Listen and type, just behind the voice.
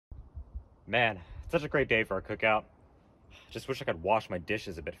Man, it's such a great day for a cookout. Just wish I could wash my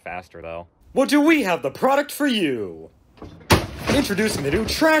dishes a bit faster, though. Well, do we have the product for you? Introducing the new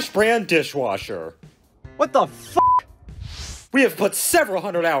TrashBrand Dishwasher. What the f***? We have put several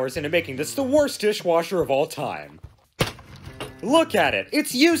hundred hours into making this the worst dishwasher of all time. Look at it,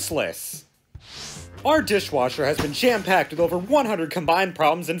 it's useless! Our dishwasher has been jam-packed with over 100 combined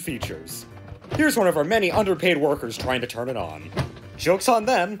problems and features. Here's one of our many underpaid workers trying to turn it on. Joke's on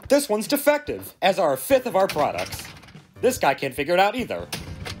them, this one's defective, as are a fifth of our products. This guy can't figure it out either.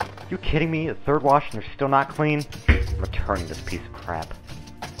 You kidding me? A third wash and they're still not clean? I'm returning this piece of crap.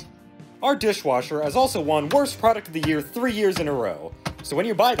 Our dishwasher has also won Worst Product of the Year 3 years in a row, so when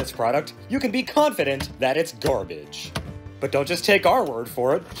you buy this product, you can be confident that it's garbage. But don't just take our word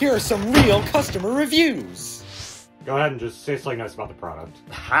for it, here are some real customer reviews! Go ahead and just say something nice about the product.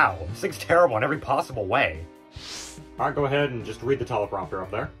 How? This thing's terrible in every possible way. Alright, go ahead and just read the teleprompter up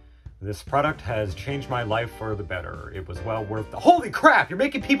there. This product has changed my life for the better. It was well worth the— Holy crap! You're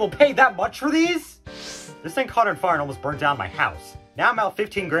making people pay that much for these?! This thing caught on fire and almost burned down my house. Now I'm out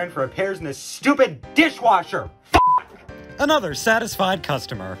 15 grand for repairs in this stupid dishwasher! Another satisfied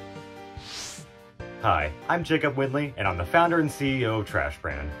customer. Hi, I'm Jacob Windley, and I'm the founder and CEO of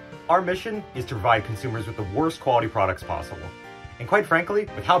TrashBrand. Our mission is to provide consumers with the worst quality products possible. And quite frankly,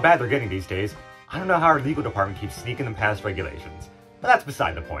 with how bad they're getting these days, I don't know how our legal department keeps sneaking them past regulations. But that's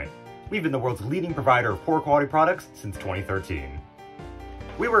beside the point. We've been the world's leading provider of poor quality products since 2013.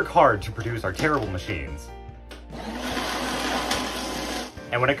 We work hard to produce our terrible machines.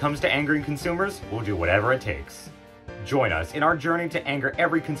 And when it comes to angering consumers, we'll do whatever it takes. Join us in our journey to anger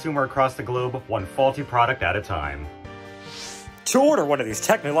every consumer across the globe, one faulty product at a time. To order one of these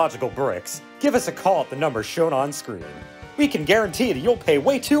technological bricks, give us a call at the number shown on screen. We can guarantee that you'll pay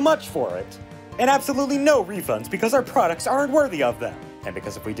way too much for it. And absolutely no refunds because our products aren't worthy of them. And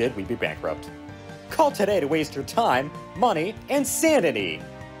because if we did, we'd be bankrupt. Call today to waste your time, money, and sanity.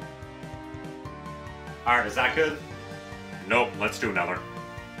 Alright, is that good? Nope, let's do another.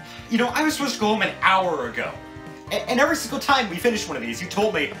 You know, I was supposed to go home an hour ago. And every single time we finished one of these, you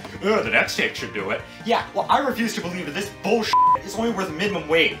told me, The next take should do it. yeah, well, I refuse to believe that this bullshit is only worth minimum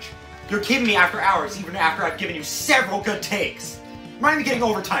wage. You're keeping me after hours, even after I've given you several good takes. I'm not even getting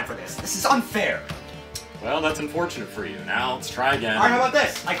overtime for this. This is unfair. Well, that's unfortunate for you. Now, let's try again. Alright, how about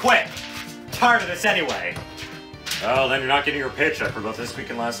this? I quit. Tired of this anyway. Well, then you're not getting your paycheck for both this week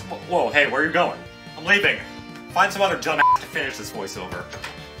and last— Whoa, hey, where are you going? I'm leaving. Find some other dumbass to finish this voiceover.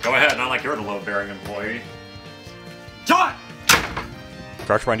 Go ahead, not like you're the load-bearing employee. Done!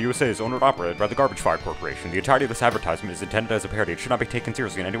 TrashBrand USA is owned and operated by the Garbage Fire Corporation. The entirety of this advertisement is intended as a parody. It should not be taken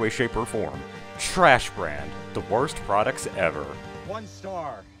seriously in any way, shape, or form. TrashBrand, the worst products ever. 1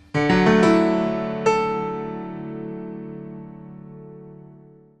 star.